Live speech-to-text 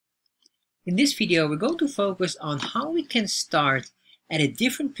In this video, we're going to focus on how we can start at a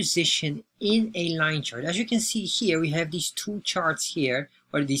different position in a line chart. As you can see here, we have these two charts here,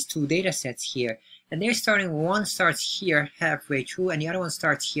 or these two data sets here, and they're starting, one starts here halfway through, and the other one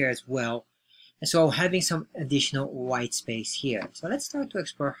starts here as well. And so having some additional white space here. So let's start to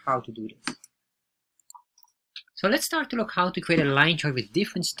explore how to do this. So let's start to look how to create a line chart with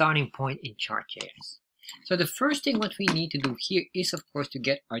different starting point in Chart.js. So the first thing what we need to do here is, of course, to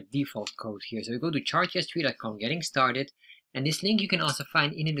get our default code here. So we go to chartjs3.com, getting started, and this link you can also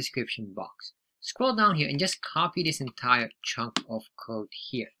find in the description box. Scroll down here and just copy this entire chunk of code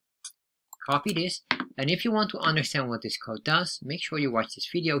here. Copy this, and if you want to understand what this code does, make sure you watch this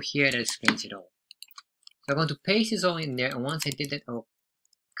video here that explains it all. So I'm going to paste this all in there, and once I did that, I'll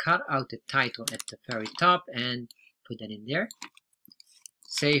cut out the title at the very top and put that in there.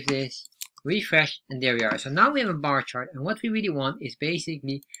 Save this. Refresh, and there we are. So now we have a bar chart, and what we really want is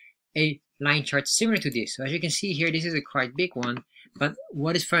basically a line chart similar to this. So as you can see here, this is a quite big one, but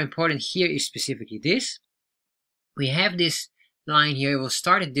what is very important here is specifically this. We have this line here, it will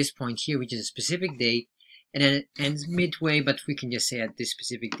start at this point here, which is a specific date, and then it ends midway, but we can just say at this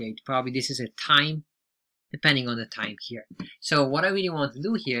specific date. Probably this is a time, depending on the time here. So what I really want to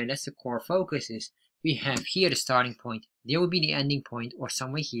do here, and that's the core focus, is we have here the starting point, there will be the ending point or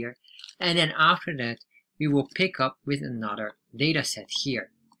somewhere here, and then after that we will pick up with another data set here.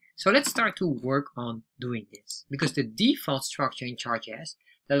 So let's start to work on doing this, because the default structure in Chart.js,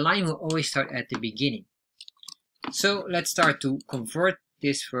 the line will always start at the beginning. So let's start to convert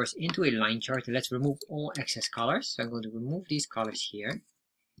this first into a line chart. Let's remove all excess colors. So I'm going to remove these colors here,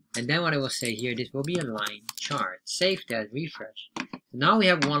 and then what I will say here, this will be a line chart. Save that, refresh. So now we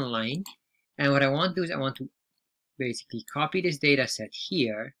have one line. And what I want to do is I want to basically copy this data set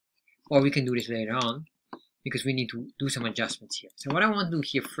here, or we can do this later on because we need to do some adjustments here. So what I want to do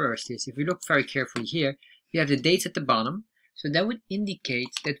here first is, if we look very carefully here, we have the dates at the bottom. So that would indicate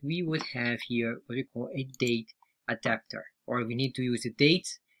that we would have here what we call a date adapter, or we need to use the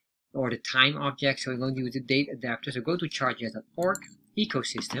date or the time object. So we're going to use the date adapter. So go to chartjs.org,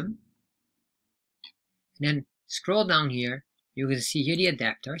 ecosystem, and then scroll down here. You can see here the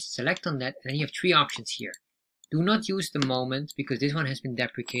adapters, select on that, and then you have three options here. Do not use the moment because this one has been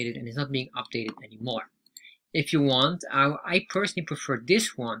deprecated and is not being updated anymore. If you want, I personally prefer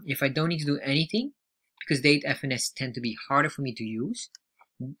this one if I don't need to do anything, because date FNS tend to be harder for me to use.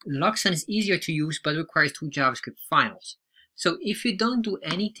 Loxan is easier to use but requires 2 JavaScript files. So if you don't do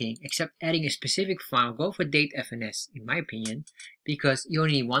anything except adding a specific file, go for date FNS in my opinion, because you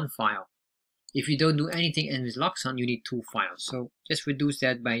only need 1 file. If you don't do anything and with Loxan, you need 2 files. So just reduce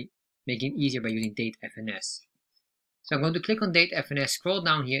that by making it easier by using date FNS. So I'm going to click on date FNS, scroll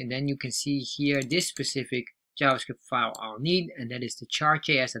down here, and then you can see here this specific JavaScript file I'll need, and that is the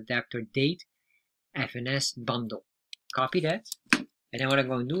Chart.js adapter date FNS bundle. Copy that, and then what I'm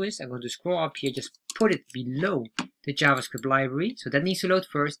going to do is I'm going to scroll up here, just put it below the JavaScript library. So that needs to load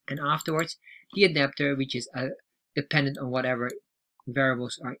first, and afterwards the adapter, which is dependent on whatever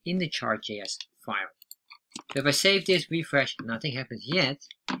variables are in the Chart.js file. So if I save this, refresh, nothing happens yet,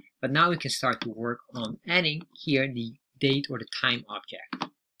 but now we can start to work on adding here the date or the time object.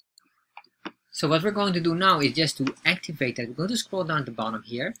 So what we're going to do now is just to activate that. We're going to scroll down at the bottom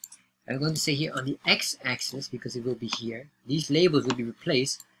here. I'm going to say here on the x-axis, because it will be here, these labels will be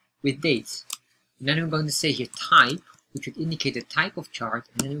replaced with dates. And then we're going to say here type, which would indicate the type of chart,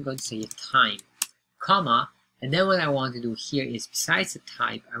 and then we're going to say here time, comma. And then what I want to do here is, besides the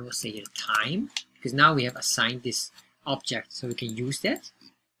type, I will say here time, because now we have assigned this object, so we can use that.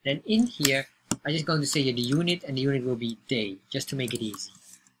 Then in here, I'm just going to say here the unit, and the unit will be day, just to make it easy.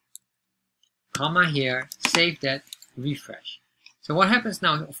 Comma here, save that, refresh. So what happens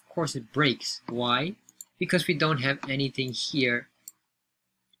now, of course, it breaks. Why? Because we don't have anything here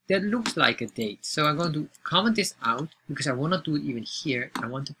that looks like a date. So I'm going to comment this out, because I will not do it even here. I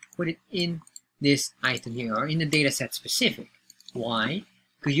want to put it in this item here, or in the dataset specific. Why?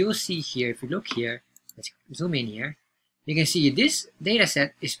 Because you'll see here, if you look here, let's zoom in here, you can see this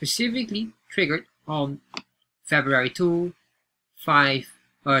dataset is specifically triggered on February 2, 5,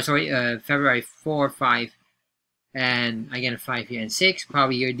 February 4, 5, and again 5 here and 6.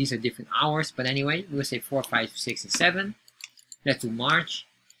 Probably here these are different hours, but anyway, we'll say 4, 5, 6, and 7. Let's do March.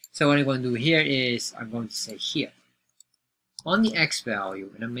 So what I'm going to do here is I'm going to say here on the x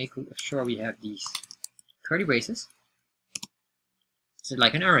value, and I'm making sure we have these curly braces, so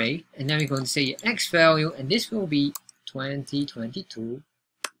like an array, and then we're going to say x value, and this will be 2022,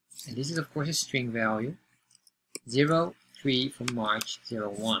 and this is of course a string value 03 from March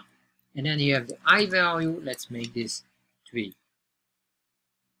 01, and then you have the I value. Let's make this 3.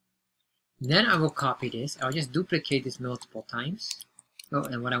 Then I will copy this. I'll just duplicate this multiple times. Oh,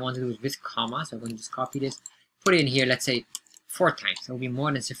 and what I want to do is with comma, so I'm going to just copy this, put it in here, let's say 4 times. That will be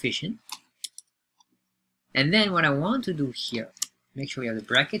more than sufficient. And then what I want to do here, make sure we have the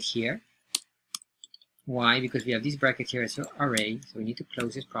bracket here. Why? Because we have this bracket here as an array, so we need to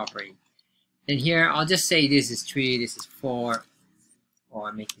close this properly. And here I'll just say this is 3, this is 4, or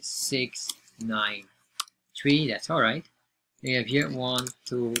I make this 6, 9, 3, that's alright. We have here 1,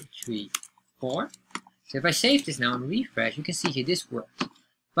 2, 3, 4. So if I save this now and refresh, you can see here this works.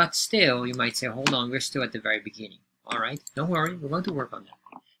 But still, you might say, hold on, we're still at the very beginning. Alright, don't worry, we're going to work on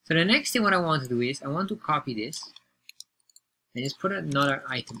that. So the next thing what I want to do is, I want to copy this and just put another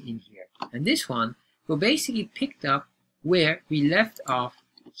item in here. And this one will basically pick up where we left off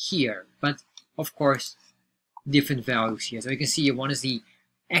here. But of course, different values here. So you can see one is the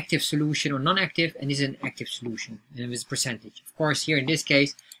active solution or non-active, and this is an active solution, and it's a percentage. Of course, here in this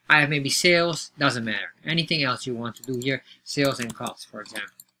case, I have maybe sales, doesn't matter. Anything else you want to do here, sales and costs, for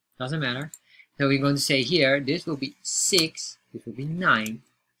example, doesn't matter. So we're going to say here, this will be 6, this will be 9,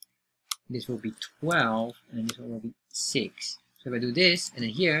 this will be 12, and this will be 6. So if I do this, and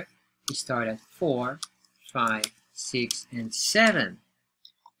then here, we start at 4, 5, 6, and 7.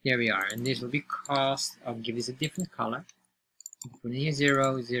 Here we are, and this will be cost. I'll give this a different color. Put in here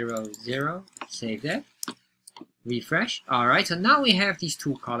 0, 0, 0. Save that. Refresh. Alright, so now we have these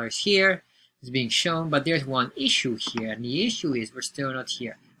two colors here. It's being shown, but there's one issue here, and the issue is we're still not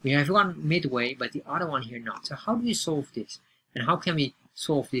here. We have one midway, but the other one here not. So how do we solve this? And how can we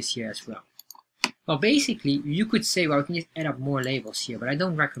solve this here as well? Well, basically, you could say, well, we can just add up more labels here, but I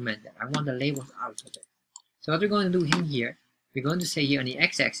don't recommend that. I want the labels out of it. So what we're going to do in here, we're going to say here on the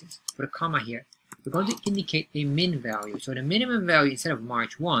x-axis, put a comma here, we're going to indicate a min value. So the minimum value, instead of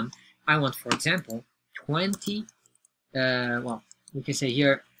March 1, I want, for example, 20, well, we can say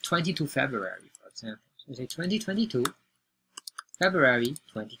here 22 February, for example. So we say 2022, February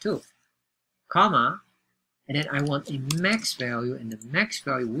 22, comma, and then I want a max value, and the max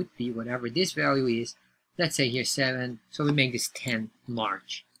value would be whatever this value is. Let's say here 7, so we make this 10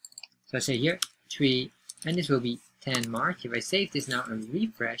 March. So I say here 3, and this will be 10 March. If I save this now and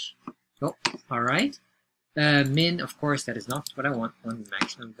refresh, oh, alright. Min, of course, that is not what I want the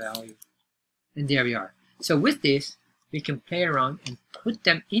maximum value. And there we are. So with this, we can play around and put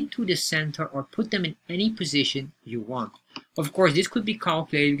them into the center or put them in any position you want. Of course, this could be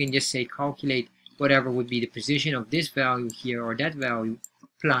calculated. You can just say calculate whatever would be the position of this value here or that value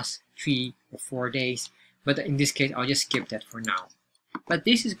plus 3 or 4 days. But in this case, I'll just skip that for now. But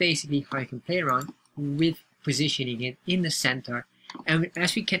this is basically how you can play around with positioning it in the center. And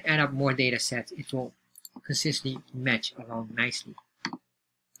as we can add up more data sets, it will consistently match along nicely.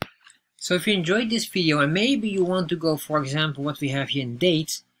 So if you enjoyed this video and maybe you want to go, for example, what we have here in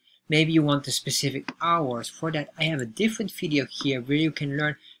dates, maybe you want the specific hours. For that, I have a different video here where you can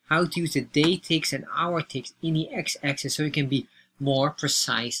learn how to use the day ticks and hour ticks in the x-axis so you can be more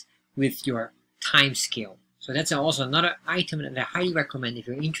precise with your time scale. So that's also another item that I highly recommend if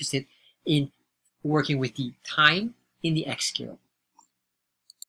you're interested in working with the time in the x scale.